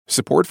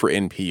Support for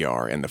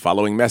NPR and the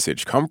following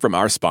message come from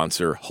our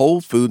sponsor,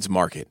 Whole Foods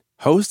Market.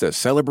 Host a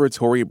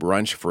celebratory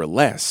brunch for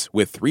less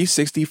with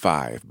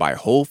 365 by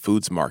Whole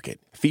Foods Market,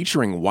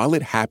 featuring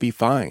wallet-happy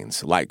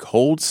finds like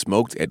cold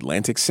smoked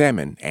Atlantic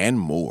salmon and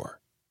more.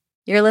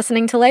 You're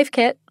listening to Life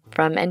Kit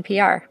from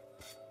NPR.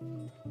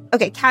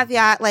 Okay,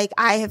 caveat,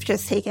 I have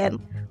just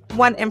taken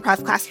one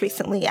improv class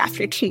recently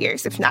after 2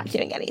 years of not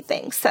doing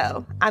anything.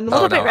 So I'm a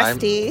little bit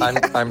rusty.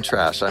 I'm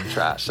trash. I'm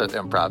trash at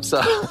improv,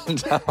 so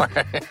don't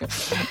worry.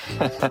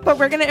 But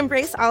we're going to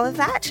embrace all of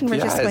that, and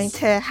we're just going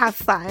to have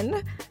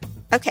fun.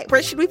 Okay,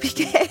 where should we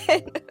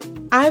begin?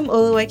 I'm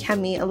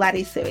Oluwakemi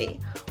Oladisui.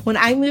 When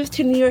I moved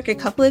to New York a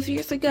couple of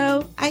years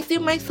ago, I threw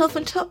myself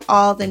into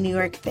all the New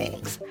York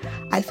things.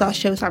 I saw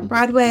shows on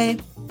Broadway,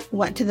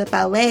 went to the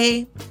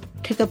ballet,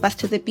 took a bus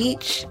to the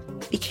beach,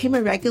 became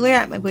a regular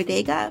at my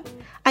bodega.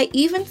 I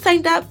even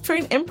signed up for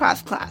an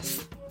improv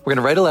class. We're going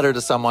to write a letter to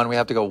someone. We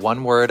have to go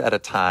one word at a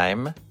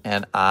time,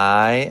 and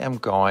I am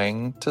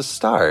going to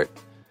start.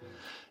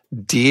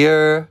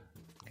 Dear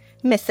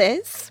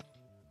Mrs.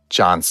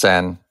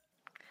 Johnson,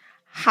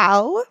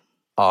 how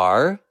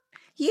are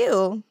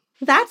you?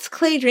 That's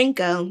Clay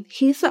Drinko.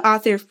 He's the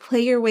author of Play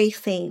Your Way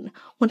Sane,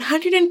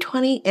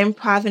 120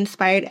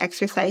 improv-inspired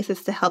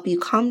exercises to help you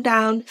calm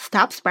down,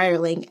 stop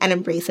spiraling, and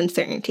embrace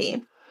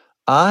uncertainty.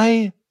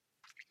 I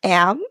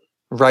am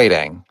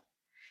writing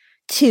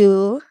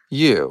to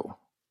you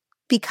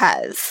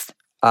because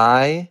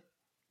I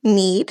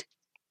need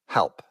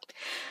help.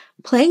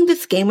 Playing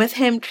this game with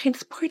him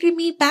transported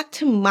me back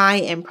to my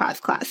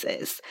improv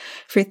classes.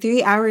 For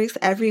 3 hours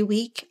every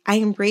week, I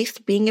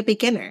embraced being a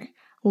beginner,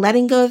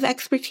 letting go of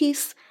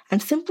expertise,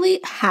 and simply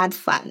had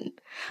fun.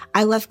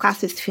 I left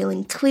classes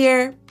feeling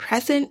clear,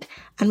 present,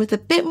 and with a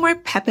bit more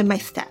pep in my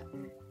step.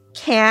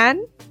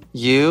 Can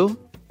you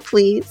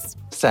please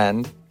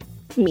send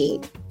me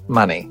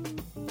money?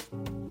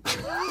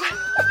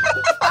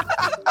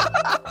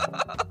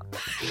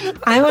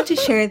 I want to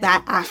share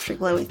that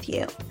afterglow with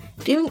you.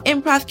 Doing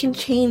improv can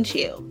change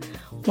you.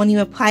 When you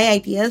apply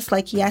ideas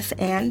like yes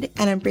and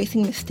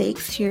embracing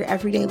mistakes to your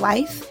everyday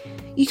life,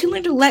 you can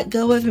learn to let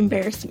go of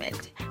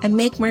embarrassment and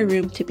make more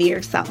room to be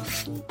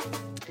yourself.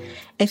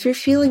 If you're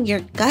feeling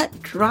your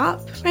gut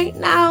drop right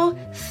now,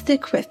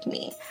 stick with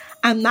me.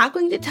 I'm not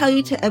going to tell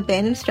you to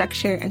abandon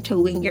structure and to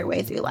wing your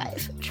way through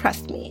life.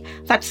 Trust me,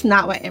 that's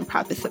not what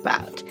improv is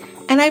about.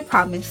 And I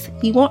promise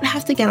you won't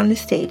have to get on the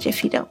stage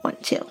if you don't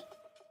want to.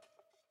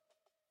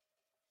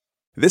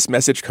 This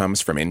message comes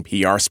from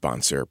NPR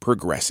sponsor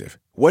Progressive.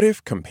 What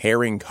if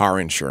comparing car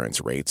insurance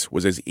rates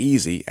was as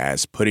easy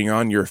as putting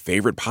on your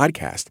favorite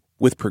podcast?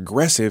 With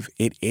Progressive,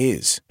 it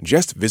is.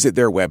 Just visit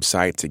their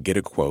website to get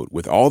a quote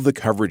with all the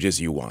coverages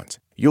you want.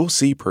 You'll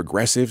see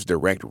Progressive's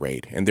direct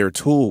rate, and their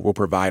tool will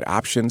provide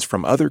options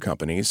from other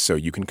companies so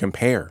you can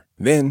compare.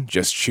 Then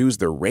just choose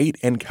the rate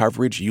and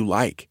coverage you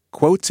like.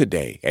 Quote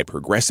today at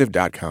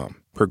Progressive.com.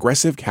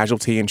 Progressive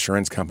Casualty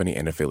Insurance Company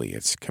and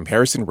Affiliates.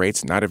 Comparison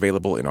rates not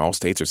available in all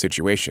states or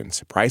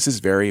situations.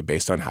 Prices vary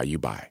based on how you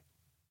buy.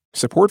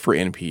 Support for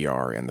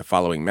NPR and the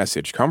following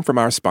message come from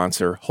our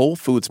sponsor, Whole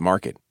Foods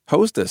Market.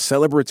 Host a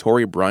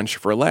celebratory brunch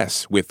for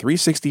less with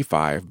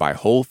 365 by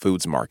Whole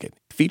Foods Market,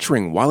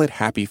 featuring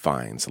wallet-happy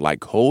finds like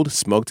cold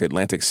smoked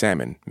Atlantic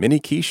salmon, mini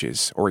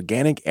quiches,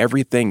 organic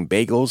everything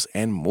bagels,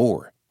 and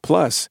more.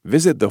 Plus,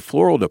 visit the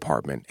floral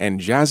department and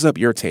jazz up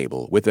your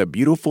table with a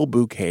beautiful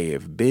bouquet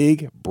of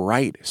big,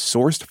 bright,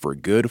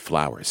 sourced-for-good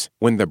flowers.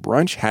 When the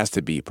brunch has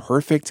to be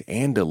perfect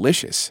and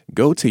delicious,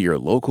 go to your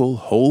local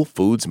Whole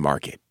Foods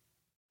Market.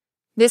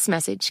 This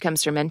message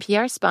comes from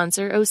NPR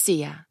sponsor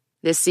Osea.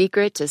 The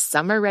secret to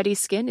summer-ready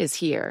skin is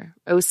here.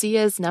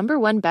 Osea's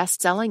 #1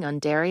 best-selling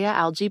Undaria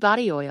algae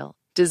body oil,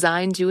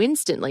 designed to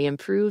instantly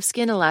improve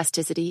skin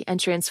elasticity and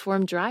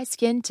transform dry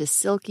skin to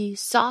silky,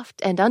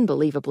 soft, and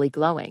unbelievably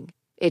glowing.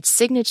 Its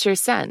signature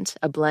scent,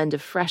 a blend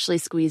of freshly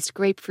squeezed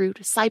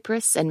grapefruit,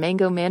 cypress, and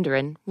mango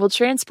mandarin, will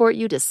transport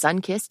you to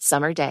sun-kissed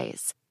summer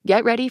days.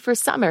 Get ready for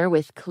summer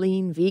with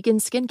clean, vegan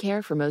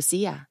skincare from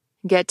Osea.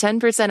 Get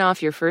 10%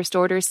 off your first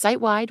order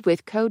site-wide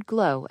with code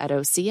GLOW at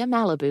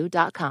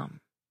OseaMalibu.com.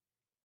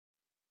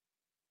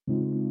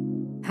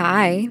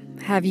 Hi,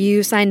 have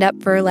you signed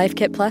up for Life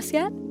Kit Plus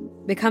yet?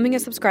 Becoming a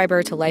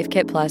subscriber to Life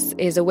Kit Plus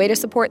is a way to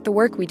support the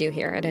work we do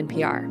here at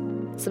NPR.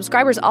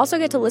 Subscribers also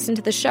get to listen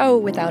to the show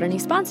without any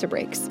sponsor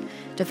breaks.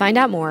 To find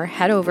out more,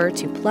 head over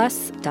to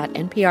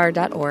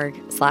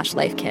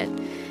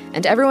plus.npr.org/lifekit.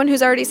 And to everyone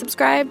who's already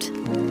subscribed,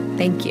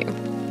 thank you.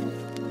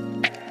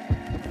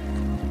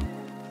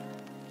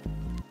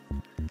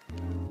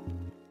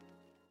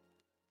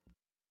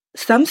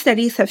 Some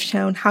studies have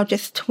shown how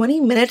just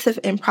 20 minutes of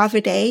improv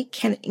a day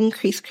can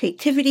increase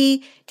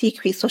creativity,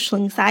 decrease social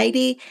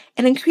anxiety,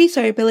 and increase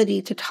our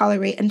ability to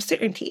tolerate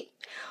uncertainty.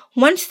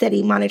 One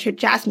study monitored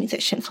jazz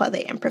musicians while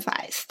they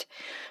improvised.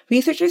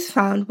 Researchers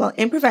found while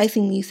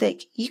improvising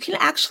music, you can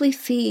actually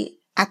see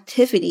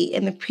activity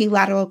in the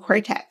prelateral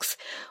cortex,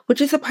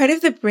 which is a part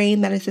of the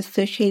brain that is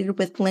associated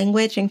with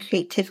language and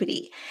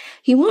creativity.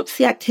 You won't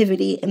see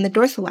activity in the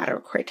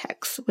dorsolateral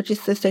cortex, which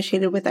is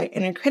associated with our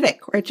inner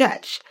critic or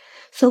judge.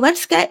 So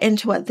let's get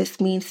into what this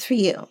means for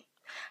you.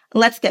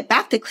 Let's get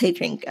back to Clay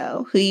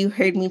Drinko, who you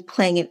heard me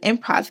playing an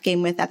improv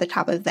game with at the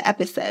top of the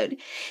episode.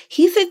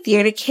 He's a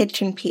theater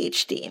kitchen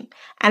PhD,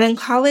 and in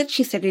college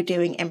he started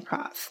doing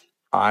improv.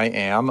 I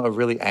am a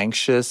really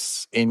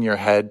anxious,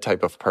 in-your-head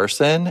type of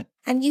person.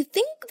 And you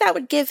think that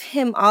would give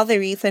him all the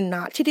reason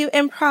not to do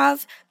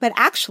improv, but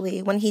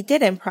actually, when he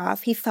did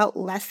improv, he felt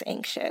less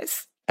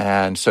anxious.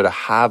 And so to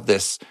have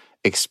this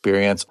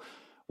experience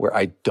where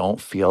I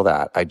don't feel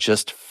that, I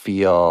just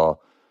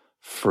feel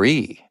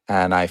free,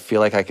 and I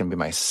feel like I can be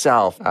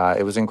myself,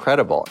 it was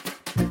incredible.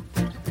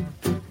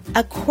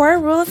 A core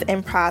rule of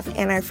improv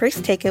and our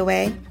first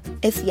takeaway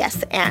is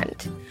yes and.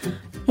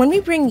 When we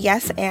bring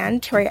yes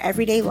and to our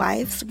everyday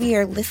lives, we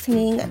are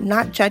listening,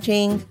 not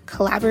judging,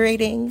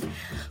 collaborating.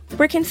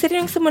 We're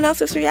considering someone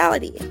else's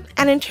reality.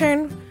 And in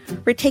turn,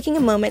 we're taking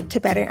a moment to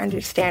better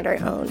understand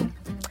our own.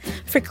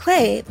 For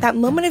Clay, that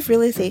moment of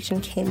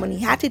realization came when he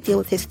had to deal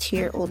with his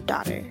 2-year-old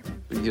daughter.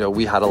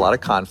 We had a lot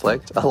of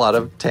conflict, a lot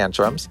of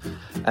tantrums.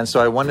 And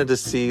so I wanted to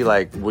see,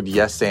 would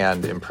yes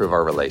and improve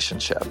our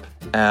relationship?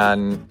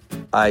 And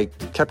I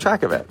kept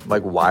track of it.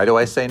 Why do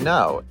I say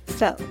no?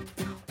 So,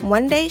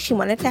 one day she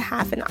wanted to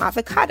have an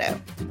avocado,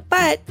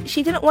 but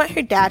she didn't want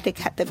her dad to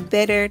cut the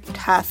bitter,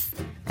 tough,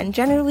 and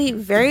generally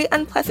very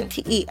unpleasant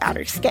to eat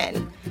outer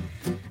skin.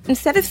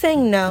 Instead of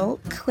saying no,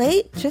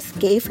 Clay just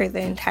gave her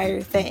the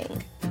entire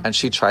thing. And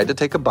she tried to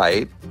take a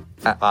bite,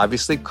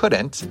 obviously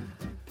couldn't.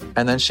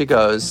 And then she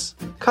goes,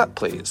 "Cut,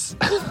 please."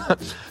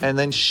 And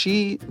then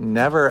she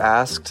never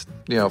asked,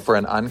 for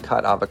an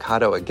uncut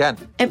avocado again.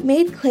 It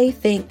made Clay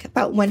think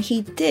about when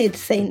he did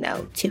say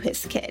no to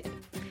his kid.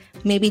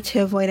 Maybe to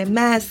avoid a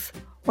mess,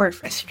 or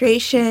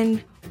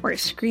frustration, or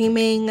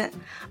screaming.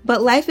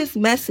 But life is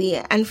messy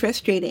and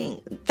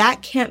frustrating.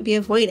 That can't be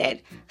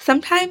avoided.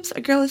 Sometimes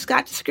a girl has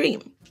got to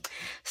scream.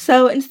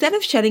 So instead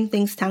of shutting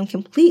things down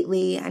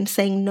completely and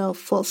saying no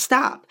full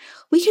stop,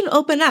 we can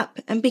open up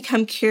and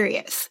become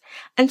curious.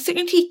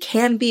 Uncertainty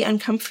can be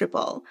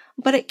uncomfortable,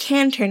 but it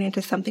can turn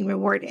into something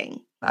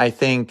rewarding. I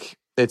think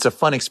it's a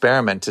fun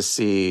experiment to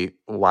see,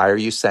 why are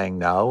you saying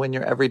no in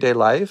your everyday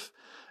life?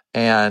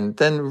 And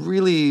then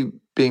really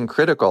being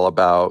critical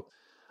about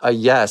a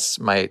yes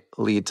might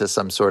lead to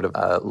some sort of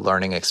a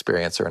learning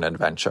experience or an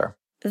adventure.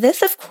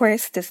 This, of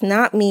course, does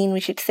not mean we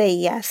should say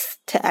yes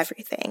to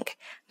everything.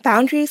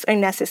 Boundaries are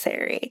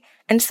necessary,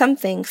 and some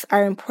things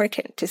are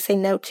important to say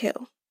no to.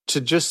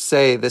 To just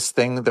say this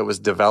thing that was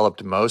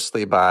developed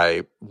mostly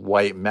by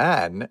white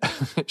men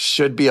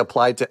should be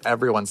applied to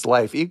everyone's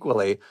life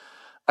equally,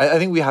 I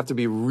think we have to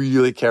be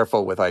really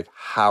careful with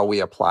how we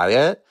apply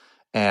it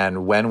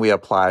and when we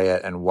apply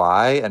it and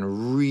why,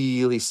 and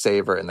really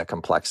savor in the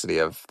complexity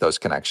of those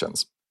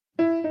connections.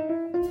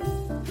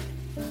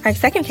 Our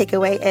second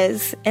takeaway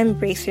is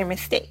embrace your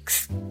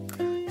mistakes.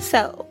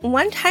 So,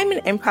 one time in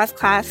improv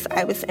class,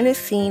 I was in a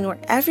scene where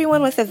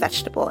everyone was a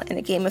vegetable in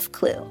a game of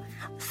Clue.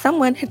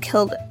 Someone had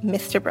killed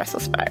Mr.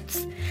 Brussels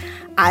sprouts.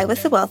 I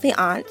was the wealthy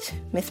aunt,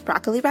 Miss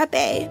Broccoli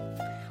Rabe,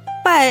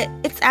 but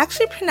it's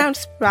actually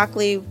pronounced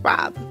broccoli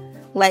rob,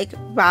 like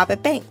rob a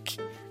bank.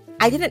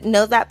 I didn't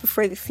know that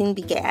before the scene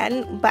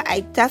began, but I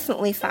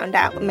definitely found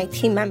out when my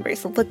team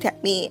members looked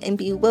at me in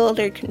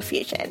bewildered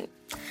confusion.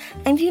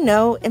 And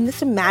in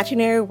this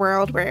imaginary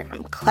world where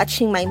I'm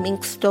clutching my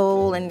mink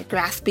stole and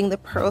grasping the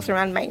pearls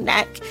around my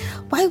neck,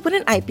 why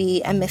wouldn't I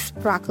be a Miss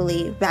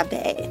Broccoli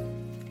Rabe?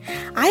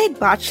 I had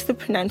botched the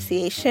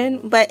pronunciation,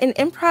 but in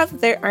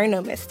improv there are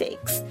no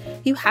mistakes.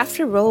 You have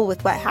to roll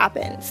with what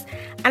happens.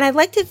 And I'd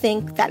like to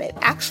think that it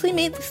actually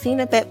made the scene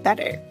a bit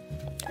better.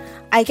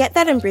 I get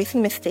that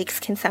embracing mistakes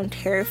can sound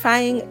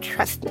terrifying.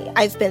 Trust me,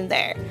 I've been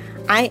there.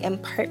 I am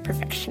part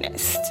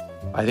perfectionist.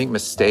 I think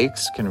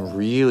mistakes can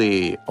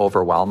really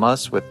overwhelm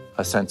us with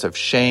a sense of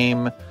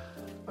shame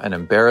and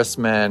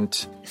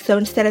embarrassment. So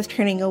instead of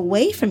turning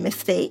away from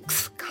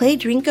mistakes, Clay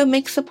Drinko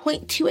makes a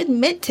point to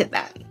admit to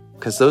them.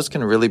 Because those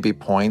can really be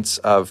points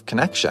of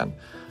connection.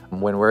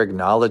 When we're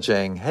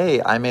acknowledging,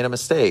 hey, I made a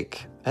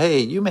mistake. Hey,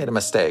 you made a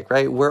mistake,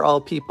 right? We're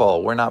all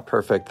people. We're not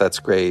perfect. That's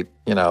great.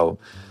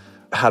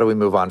 How do we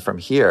move on from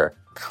here?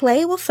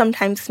 Clay will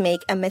sometimes make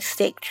a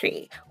mistake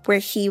tree where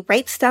he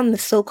writes down the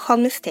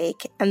so-called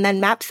mistake and then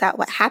maps out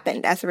what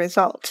happened as a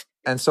result.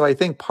 And so I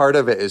think part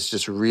of it is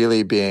just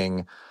really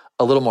being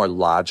a little more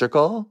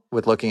logical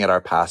with looking at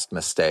our past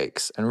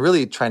mistakes and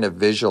really trying to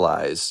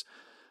visualize,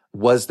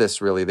 was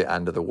this really the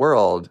end of the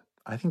world?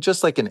 I think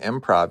just like in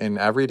improv, in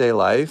everyday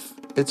life,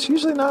 it's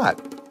usually not.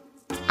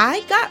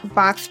 I got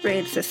box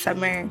braids this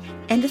summer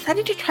and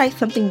decided to try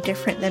something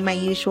different than my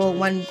usual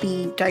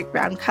 1B dark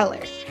brown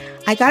color.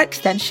 I got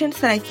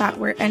extensions that I thought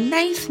were a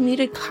nice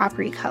muted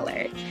coppery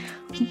color,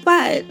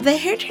 but the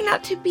hair turned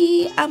out to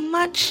be a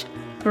much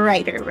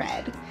brighter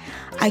red.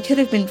 I could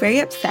have been very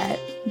upset,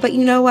 but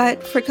you know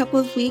what? For a couple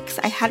of weeks,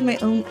 I had my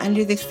own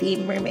under-the-sea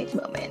mermaid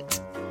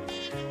moment.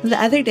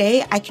 The other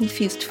day, I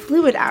confused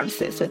fluid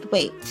ounces with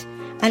weight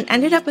and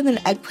ended up with an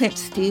eggplant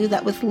stew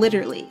that was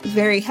literally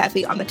very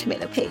heavy on the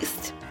tomato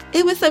paste.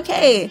 It was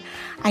okay.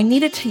 I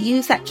needed to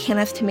use that can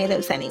of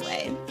tomatoes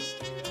anyway.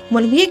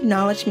 When we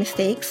acknowledge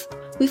mistakes,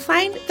 we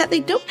find that they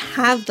don't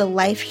have the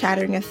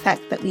life-shattering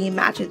effect that we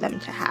imagine them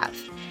to have.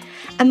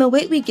 And the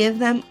weight we give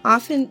them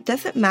often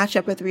doesn't match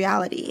up with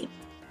reality.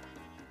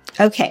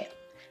 Okay,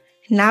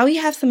 now we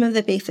have some of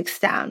the basics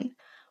down.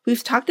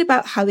 We've talked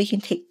about how we can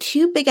take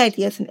two big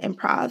ideas in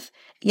improv,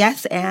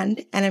 yes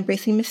and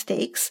embracing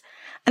mistakes,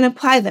 and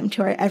apply them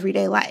to our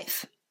everyday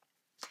life.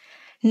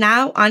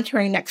 Now on to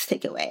our next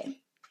takeaway.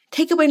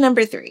 Takeaway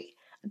number 3,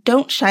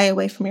 don't shy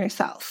away from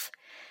yourself.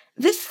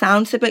 This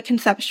sounds a bit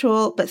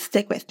conceptual, but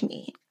stick with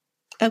me.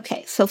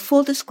 Okay, so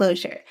full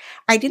disclosure,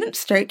 I didn't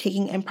start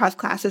taking improv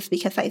classes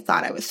because I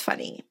thought I was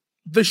funny.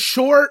 The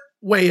short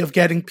way of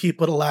getting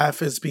people to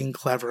laugh is being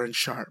clever and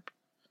sharp.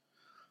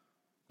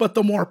 But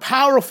the more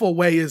powerful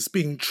way is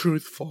being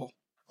truthful.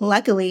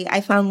 Luckily,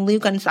 I found Lou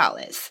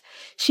Gonzalez.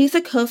 She's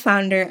a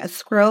co-founder of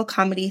Squirrel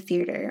Comedy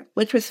Theater,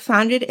 which was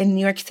founded in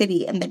New York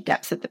City in the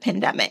depths of the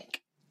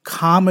pandemic.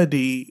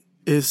 Comedy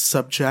is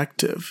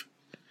subjective.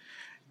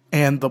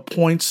 And the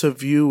points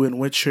of view in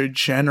which you're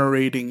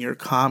generating your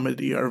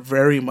comedy are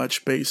very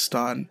much based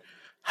on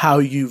how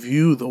you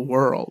view the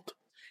world.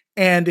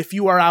 And if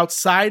you are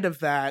outside of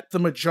that, the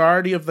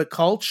majority of the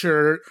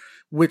culture,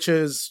 which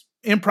is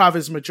improv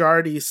is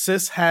majority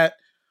cishet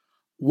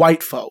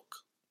white folk,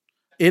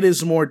 it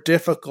is more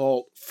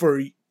difficult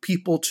for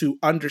people to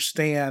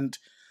understand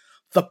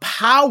the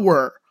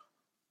power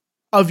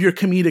of your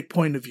comedic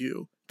point of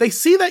view. They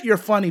see that you're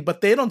funny,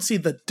 but they don't see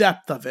the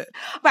depth of it.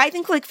 But I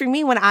think for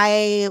me, when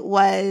I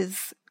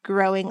was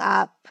growing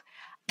up,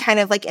 kind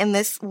of in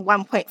this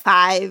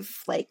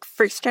 1.5,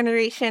 first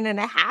generation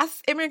and a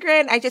half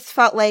immigrant, I just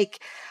felt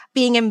like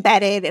being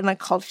embedded in a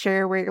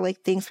culture where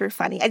things were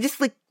funny. I just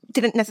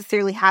didn't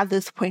necessarily have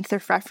those points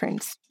of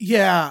reference.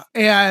 Yeah.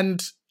 And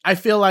I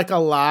feel like a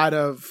lot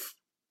of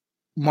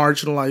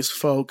marginalized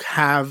folk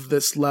have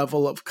this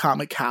level of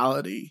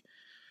comicality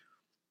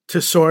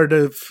to sort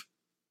of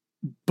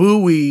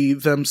buoy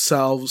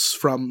themselves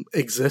from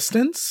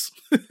existence.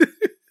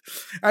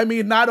 I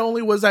mean, not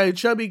only was I a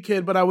chubby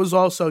kid, but I was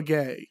also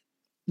gay,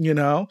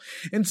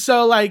 And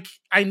so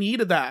I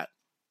needed that.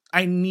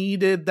 I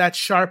needed that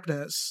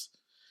sharpness.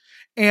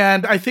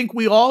 And I think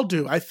we all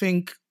do. I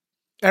think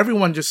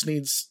everyone just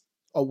needs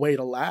a way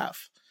to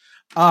laugh.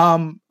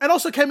 And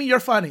also, Kemi, you're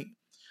funny.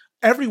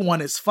 Everyone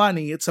is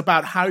funny. It's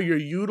about how you're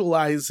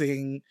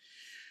utilizing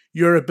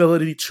your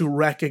ability to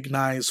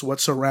recognize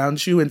what's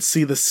around you and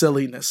see the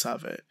silliness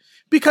of it.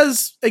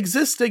 Because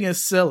existing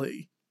is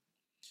silly.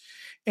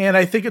 And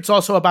I think it's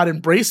also about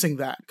embracing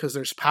that because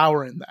there's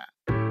power in that.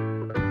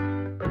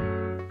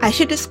 I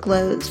should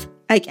disclose,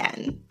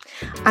 again,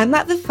 I'm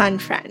not the fun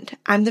friend.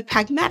 I'm the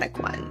pragmatic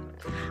one.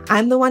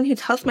 I'm the one who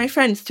tells my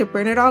friends to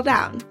burn it all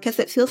down because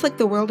it feels like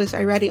the world is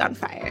already on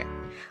fire.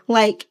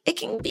 It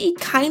can be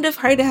kind of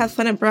hard to have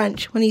fun at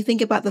brunch when you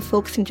think about the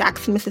folks in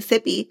Jackson,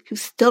 Mississippi who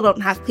still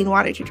don't have clean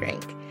water to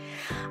drink.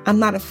 I'm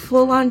not a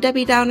full-on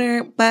Debbie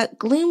Downer, but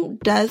gloom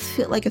does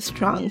feel like a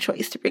strong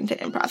choice to bring to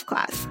improv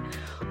class,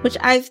 which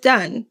I've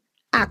done,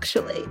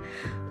 actually.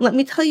 Let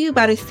me tell you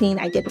about a scene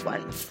I did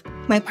once.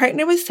 My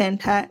partner was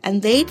Santa,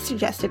 and they'd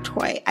suggest a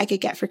toy I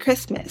could get for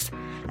Christmas,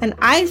 and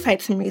I'd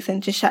find some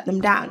reason to shut them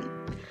down.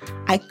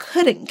 I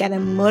couldn't get a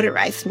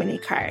motorized mini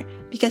car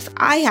because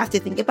I have to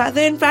think about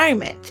the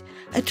environment.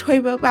 A toy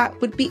robot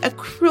would be a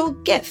cruel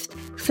gift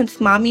since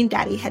Mommy and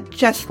Daddy had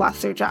just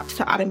lost their jobs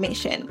to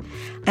automation.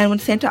 And when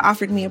Santa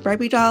offered me a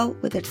Barbie doll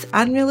with its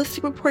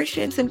unrealistic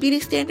proportions and beauty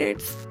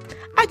standards,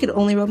 I could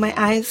only roll my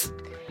eyes.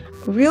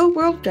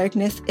 Real-world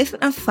darkness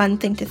isn't a fun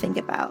thing to think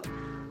about,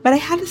 but I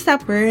had to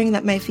stop worrying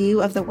that my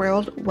view of the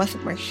world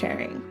wasn't worth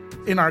sharing.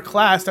 In our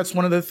class, that's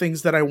one of the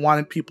things that I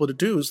wanted people to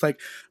do is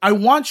I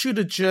want you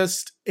to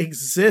just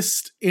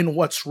exist in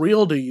what's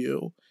real to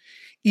you,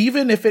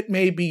 even if it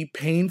may be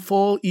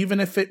painful, even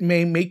if it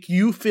may make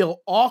you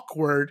feel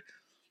awkward,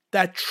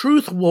 that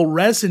truth will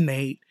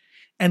resonate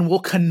and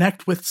will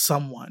connect with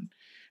someone.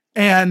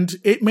 And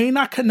it may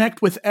not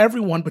connect with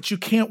everyone, but you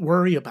can't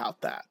worry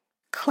about that.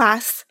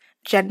 Class,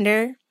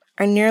 gender,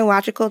 our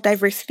neurological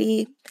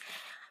diversity,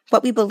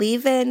 what we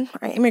believe in,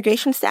 our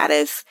immigration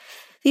status,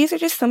 these are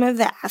just some of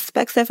the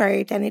aspects of our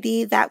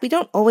identity that we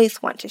don't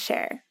always want to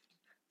share.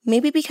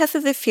 Maybe because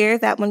of the fear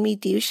that when we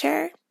do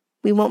share,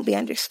 we won't be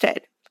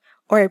understood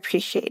or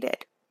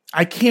appreciated.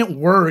 I can't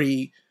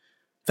worry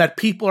that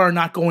people are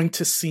not going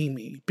to see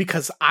me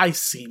because I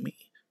see me.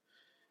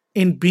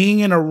 In being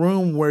in a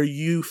room where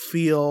you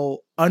feel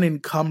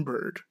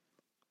unencumbered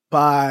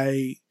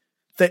by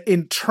the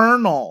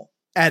internal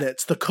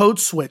edits, the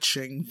code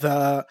switching,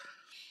 the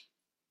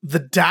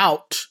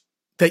doubt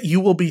that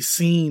you will be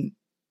seen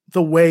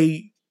the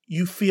way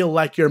you feel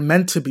like you're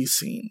meant to be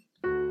seen.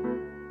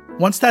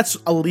 Once that's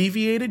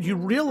alleviated, you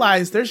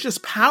realize there's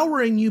just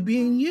power in you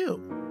being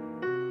you.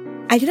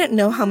 I didn't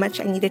know how much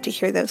I needed to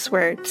hear those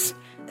words.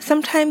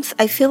 Sometimes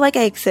I feel like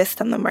I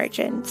exist on the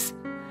margins.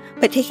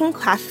 But taking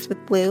classes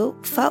with Blue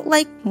felt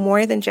like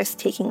more than just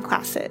taking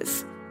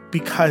classes.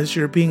 Because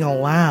you're being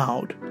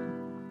allowed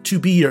to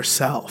be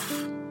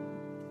yourself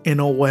in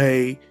a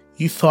way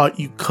you thought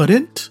you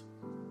couldn't.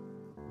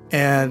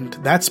 And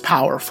that's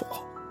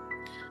powerful.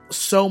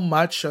 so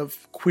much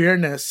of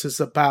queerness is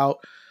about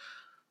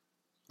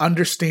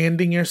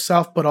understanding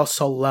yourself, but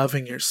also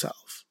loving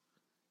yourself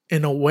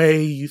in a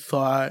way you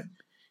thought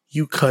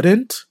you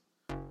couldn't.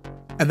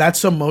 And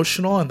that's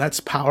emotional and that's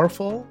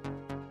powerful.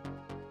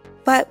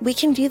 But we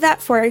can do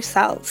that for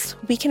ourselves.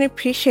 We can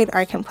appreciate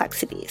our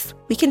complexities.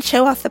 We can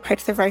show off the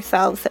parts of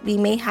ourselves that we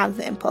may have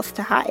the impulse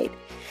to hide.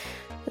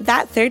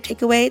 That third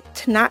takeaway,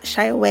 to not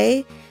shy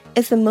away,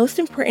 is the most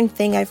important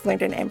thing I've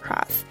learned in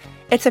improv.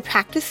 It's a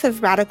practice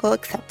of radical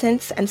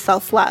acceptance and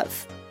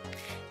self-love.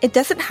 It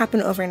doesn't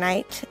happen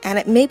overnight, and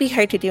it may be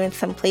hard to do in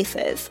some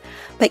places,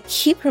 but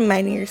keep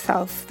reminding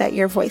yourself that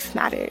your voice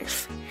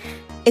matters.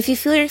 If you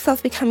feel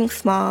yourself becoming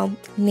small,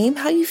 name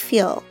how you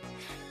feel.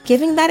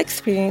 Giving that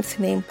experience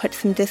a name puts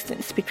some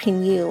distance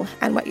between you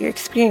and what you're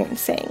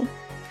experiencing.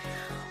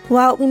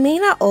 While we may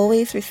not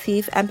always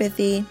receive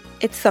empathy,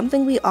 it's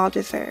something we all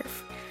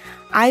deserve.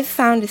 I've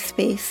found a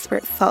space where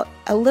it felt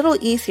a little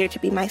easier to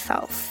be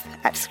myself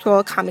at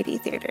Scroll Comedy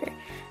Theater,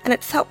 and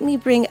it's helped me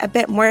bring a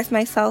bit more of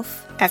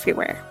myself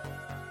everywhere.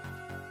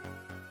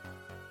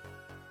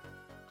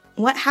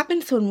 What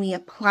happens when we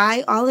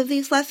apply all of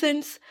these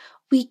lessons?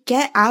 We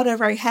get out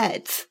of our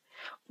heads,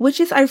 which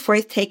is our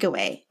fourth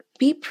takeaway.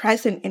 Be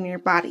present in your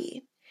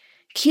body.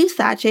 Q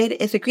Sajid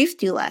is a grief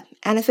doula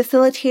and a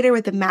facilitator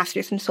with a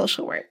master's in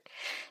social work.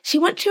 She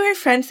went to her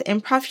friend's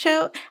improv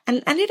show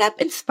and ended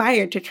up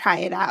inspired to try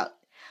it out.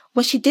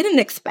 What she didn't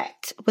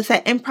expect was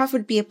that improv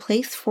would be a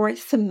place for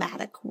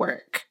somatic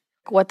work.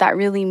 What that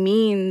really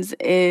means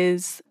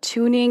is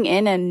tuning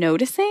in and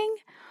noticing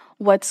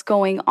what's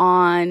going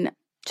on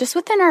just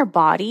within our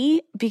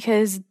body,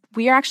 because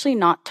we are actually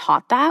not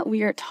taught that.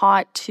 We are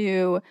taught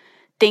to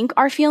think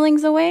our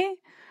feelings away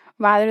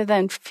rather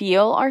than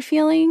feel our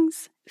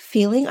feelings.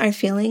 Feeling our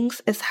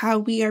feelings is how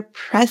we are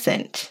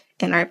present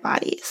in our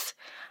bodies,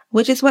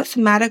 which is what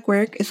somatic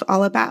work is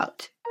all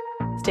about.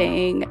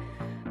 Staying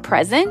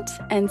present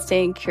and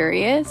staying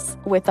curious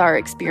with our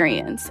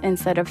experience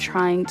instead of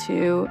trying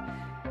to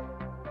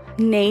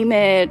name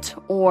it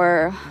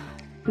or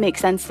make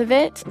sense of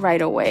it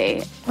right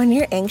away. When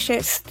you're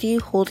anxious, do you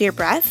hold your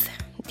breath?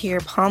 Do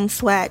your palms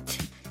sweat?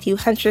 Do you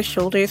hunch your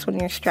shoulders when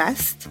you're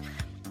stressed?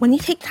 When you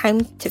take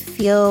time to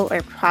feel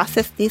or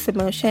process these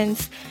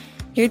emotions,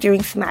 you're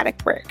doing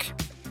somatic work.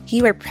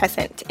 You are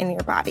present in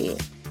your body.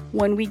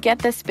 When we get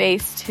the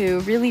space to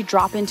really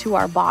drop into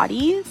our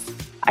bodies,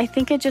 I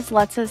think it just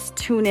lets us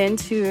tune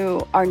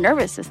into our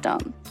nervous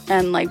system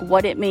and like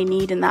what it may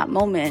need in that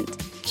moment.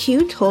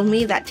 Q told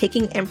me that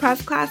taking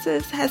improv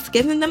classes has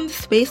given them the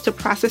space to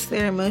process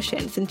their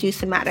emotions and do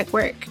somatic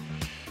work.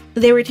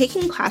 They were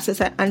taking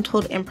classes at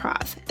Untold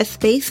Improv, a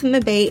space in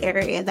the Bay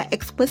Area that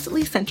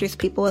explicitly centers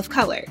people of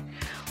color.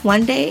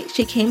 One day,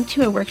 she came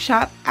to a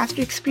workshop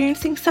after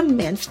experiencing some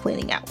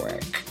mansplaining at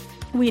work.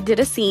 We did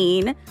a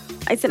scene.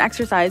 It's an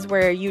exercise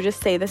where you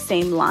just say the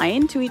same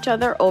line to each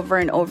other over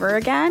and over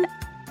again.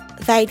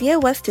 The idea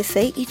was to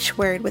say each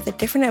word with a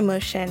different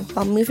emotion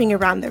while moving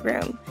around the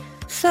room.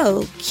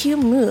 So, Q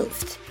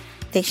moved.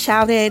 They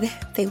shouted,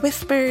 they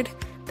whispered,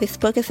 they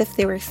spoke as if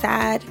they were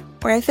sad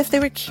or as if they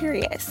were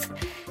curious.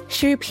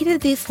 She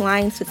repeated these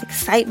lines with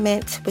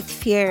excitement, with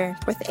fear,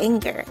 with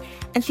anger,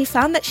 and she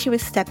found that she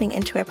was stepping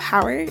into a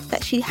power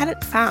that she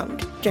hadn't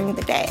found during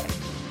the day.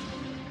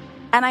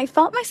 And I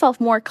felt myself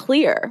more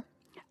clear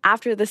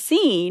after the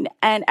scene,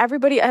 and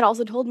everybody had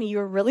also told me you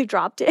were really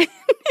dropped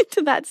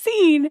into that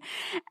scene.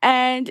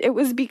 And it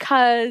was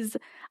because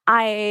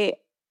I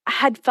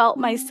had felt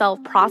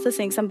myself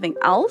processing something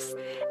else.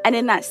 And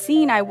in that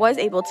scene, I was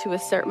able to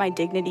assert my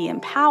dignity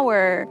and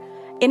power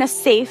in a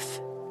safe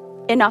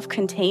enough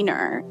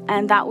container.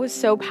 And that was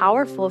so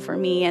powerful for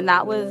me. And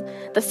that was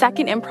the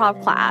second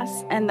improv class.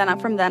 And then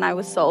from then I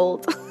was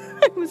sold.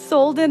 I was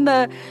sold in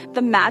the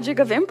magic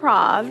of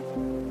improv.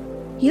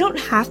 You don't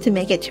have to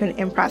make it to an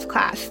improv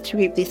class to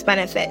reap these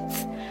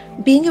benefits.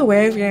 Being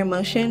aware of your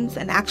emotions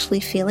and actually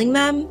feeling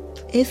them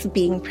is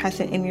being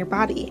present in your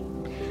body.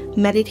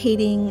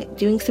 Meditating,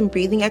 doing some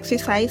breathing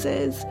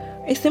exercises,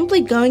 or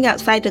simply going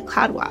outside to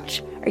cloud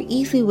watch are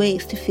easy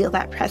ways to feel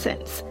that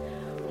presence.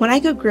 When I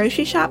go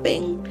grocery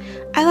shopping,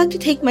 I like to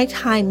take my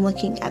time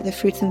looking at the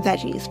fruits and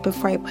veggies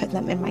before I put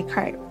them in my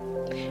cart.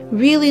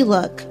 Really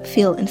look,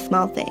 feel, and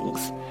smell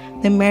things.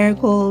 The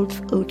marigolds,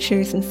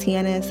 ochres, and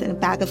siennas in a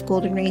bag of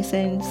golden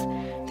raisins,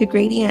 the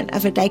gradient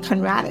of a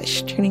daikon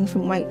radish turning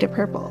from white to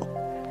purple,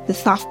 the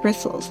soft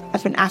bristles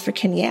of an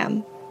African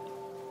yam.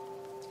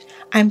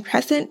 I'm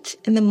present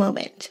in the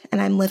moment,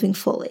 and I'm living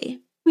fully.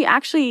 We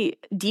actually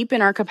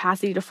deepen our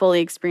capacity to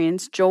fully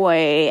experience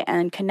joy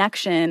and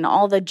connection,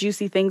 all the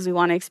juicy things we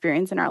want to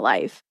experience in our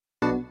life.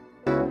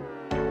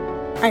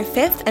 Our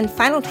fifth and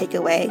final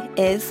takeaway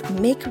is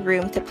make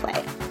room to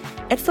play.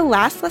 It's the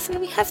last lesson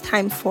we have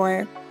time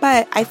for,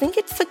 but I think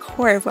it's the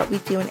core of what we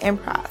do in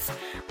improv.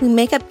 We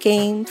make up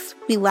games,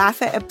 we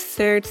laugh at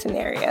absurd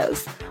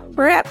scenarios.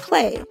 We're at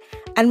play.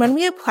 And when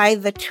we apply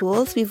the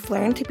tools we've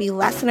learned to be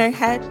less in our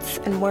heads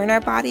and more in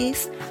our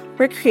bodies,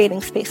 we're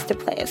creating space to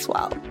play as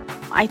well.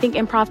 I think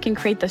improv can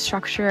create the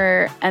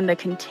structure and the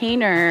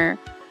container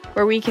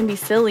where we can be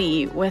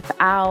silly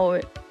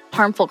without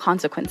harmful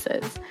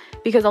consequences.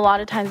 Because a lot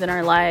of times in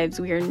our lives,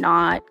 we are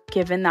not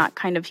given that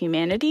kind of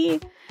humanity.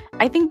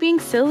 I think being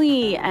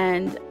silly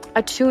and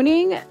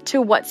attuning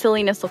to what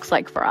silliness looks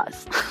like for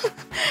us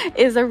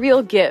is a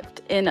real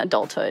gift in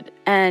adulthood.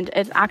 And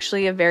it's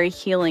actually a very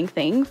healing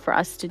thing for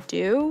us to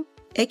do.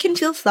 It can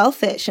feel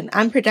selfish and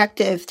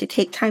unproductive to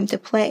take time to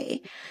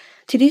play,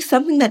 to do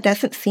something that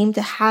doesn't seem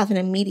to have an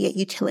immediate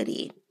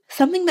utility,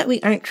 something that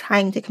we aren't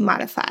trying to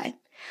commodify.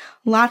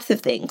 Lots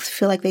of things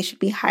feel like they should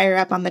be higher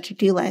up on the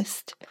to-do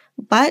list,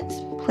 but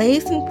play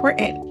is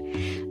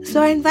important.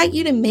 So I invite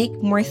you to make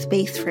more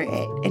space for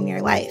it in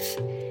your life.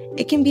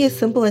 It can be as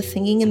simple as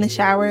singing in the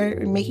shower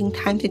or making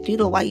time to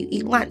doodle while you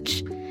eat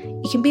lunch.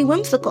 It can be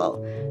whimsical.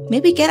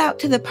 Maybe get out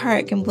to the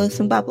park and blow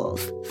some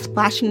bubbles,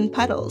 splashing in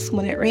puddles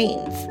when it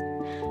rains.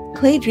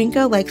 Clay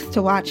Drinko likes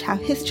to watch how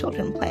his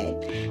children play,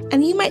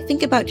 and you might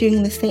think about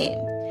doing the same.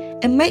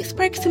 It might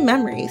spark some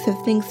memories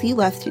of things you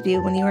loved to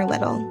do when you were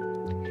little.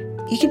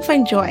 You can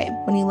find joy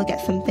when you look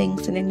at some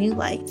things in a new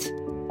light.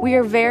 We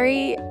are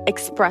very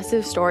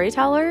expressive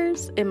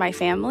storytellers in my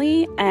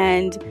family,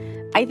 and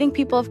I think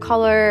people of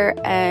color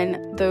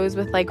and those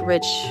with like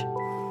rich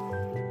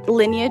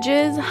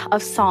lineages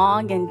of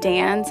song and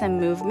dance and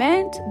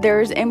movement,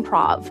 there's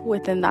improv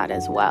within that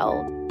as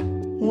well.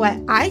 What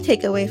I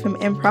take away from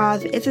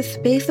improv is a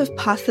space of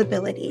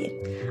possibility.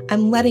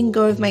 I'm letting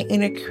go of my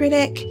inner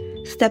critic,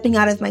 stepping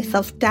out of my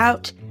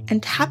self-doubt,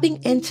 and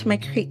tapping into my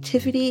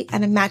creativity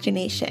and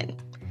imagination.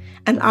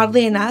 And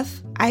oddly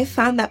enough, I've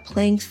found that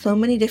playing so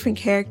many different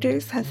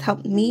characters has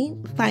helped me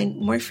find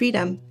more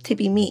freedom to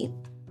be me.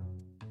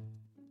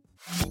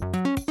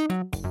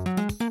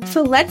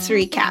 So let's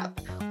recap.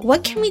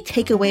 What can we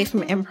take away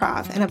from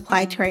improv and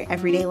apply to our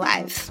everyday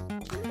lives?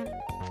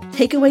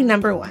 Takeaway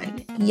number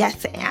 1,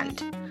 yes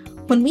and.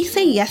 When we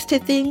say yes to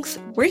things,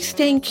 we're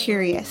staying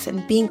curious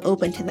and being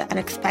open to the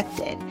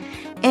unexpected,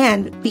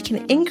 and we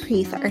can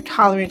increase our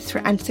tolerance for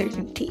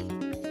uncertainty.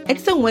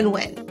 It's a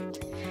win-win.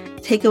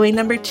 Takeaway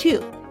number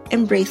 2,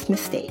 embrace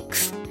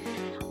mistakes.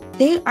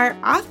 They are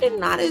often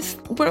not as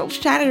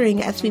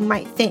world-shattering as we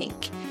might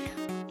think.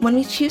 When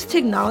we choose to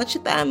acknowledge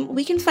them,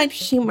 we can find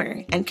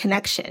humor and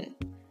connection.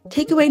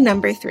 Takeaway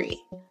number 3,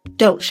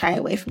 don't shy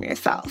away from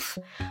yourself.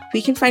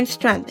 We can find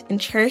strength in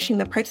cherishing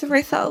the parts of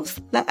ourselves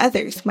that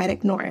others might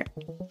ignore.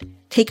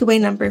 Takeaway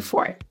number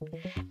 4,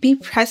 be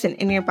present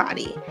in your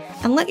body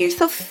and let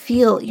yourself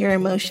feel your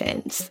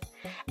emotions.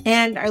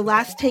 And our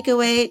last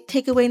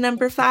takeaway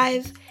number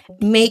 5,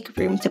 make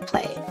room to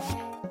play.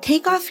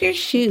 Take off your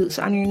shoes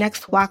on your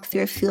next walk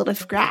through a field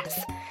of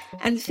grass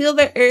and feel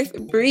the earth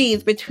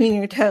breathe between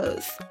your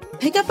toes.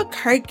 Pick up a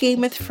card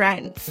game with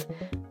friends.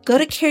 Go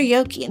to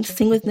karaoke and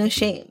sing with no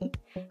shame.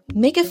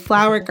 Make a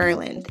flower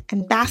garland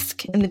and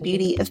bask in the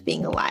beauty of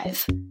being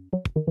alive.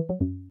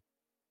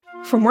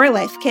 For more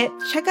Life Kit,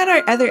 check out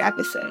our other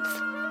episodes.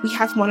 We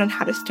have one on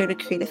how to start a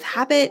creative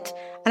habit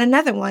and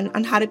another one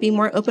on how to be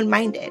more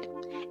open-minded.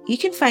 You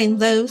can find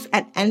those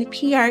at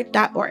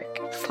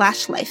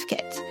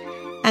npr.org/lifekit.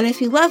 And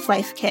if you love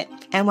Life Kit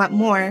and want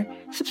more,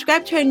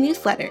 subscribe to our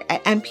newsletter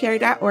at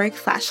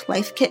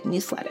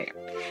npr.org/lifekitnewsletter.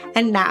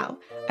 And now,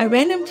 a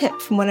random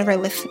tip from one of our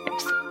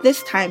listeners,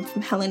 this time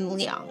from Helen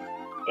Leong.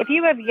 If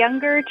you have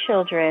younger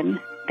children,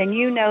 then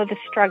you know the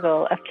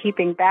struggle of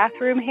keeping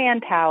bathroom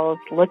hand towels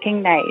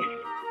looking nice.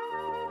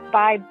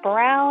 Buy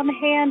brown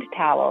hand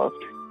towels.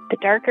 The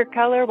darker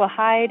color will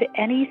hide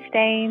any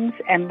stains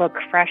and look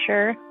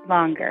fresher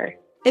longer.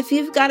 If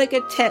you've got a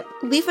good tip,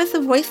 leave us a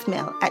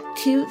voicemail at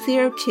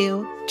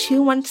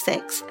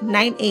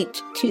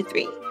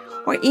 202-216-9823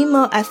 or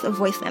email us a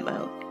voice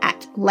memo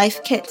at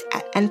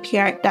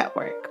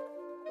lifekit@npr.org.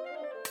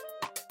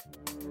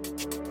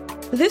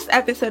 This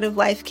episode of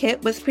Life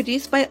Kit was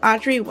produced by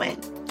Audrey Nguyen.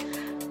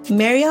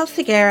 Marielle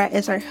Segura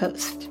is our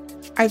host.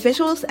 Our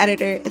visuals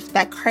editor is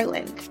Beck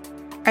Harland.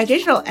 Our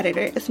digital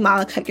editor is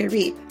Malaka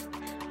Garib.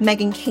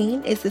 Megan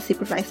Kane is the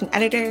supervising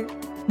editor.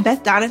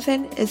 Beth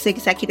Donovan is the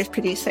executive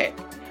producer.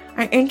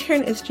 Our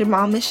intern is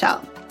Jamal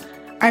Michelle.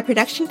 Our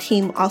production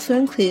team also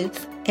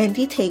includes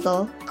Andy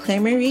Tagle,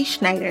 Claire Marie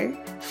Schneider,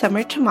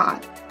 Summer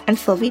Tamad, and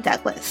Sylvie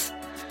Douglas.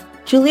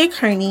 Julia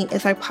Carney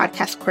is our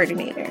podcast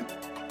coordinator.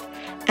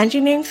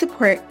 Engineering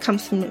support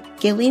comes from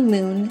Gilly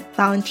Moon,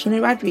 Valentina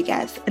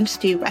Rodriguez, and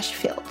Stu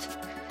Rushfield.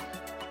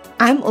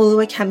 I'm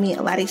Oluwakemi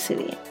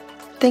Aladisui.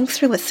 Thanks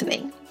for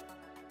listening.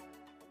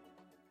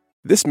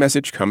 This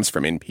message comes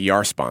from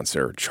NPR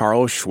sponsor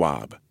Charles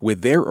Schwab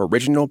with their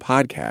original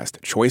podcast,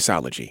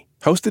 Choiceology.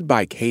 Hosted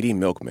by Katie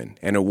Milkman,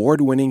 an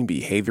award-winning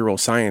behavioral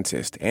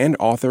scientist and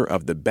author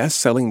of the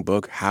best-selling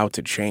book How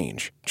to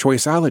Change.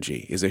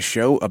 Choiceology is a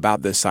show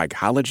about the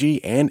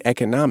psychology and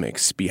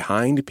economics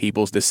behind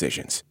people's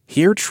decisions.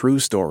 Hear true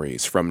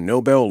stories from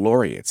Nobel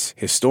laureates,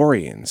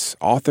 historians,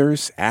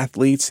 authors,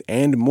 athletes,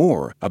 and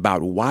more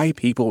about why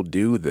people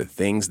do the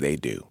things they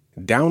do.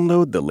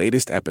 Download the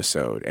latest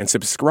episode and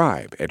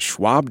subscribe at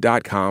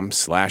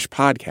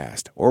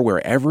schwab.com/podcast or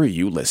wherever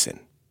you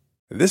listen.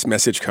 This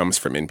message comes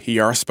from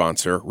NPR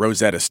sponsor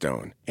Rosetta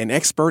Stone, an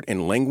expert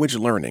in language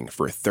learning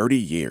for 30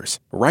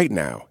 years. Right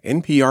now,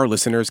 NPR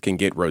listeners can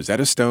get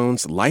Rosetta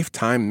Stone's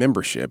lifetime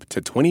membership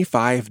to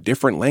 25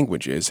 different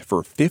languages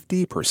for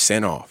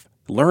 50% off.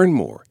 Learn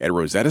more at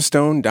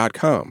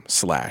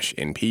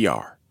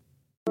rosettastone.com/NPR.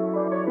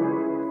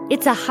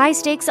 It's a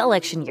high-stakes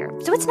election year,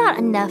 so it's not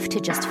enough to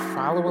just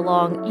follow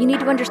along. You need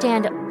to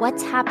understand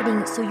what's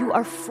happening so you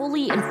are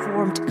fully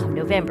informed come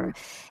November.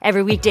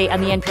 Every weekday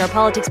on the NPR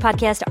Politics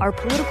Podcast, our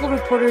political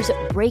reporters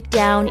break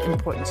down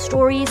important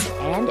stories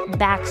and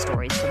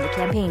backstories from the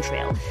campaign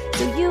trail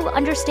so you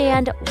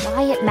understand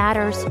why it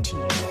matters to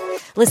you.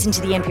 Listen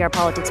to the NPR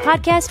Politics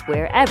Podcast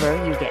wherever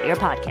you get your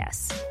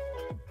podcasts.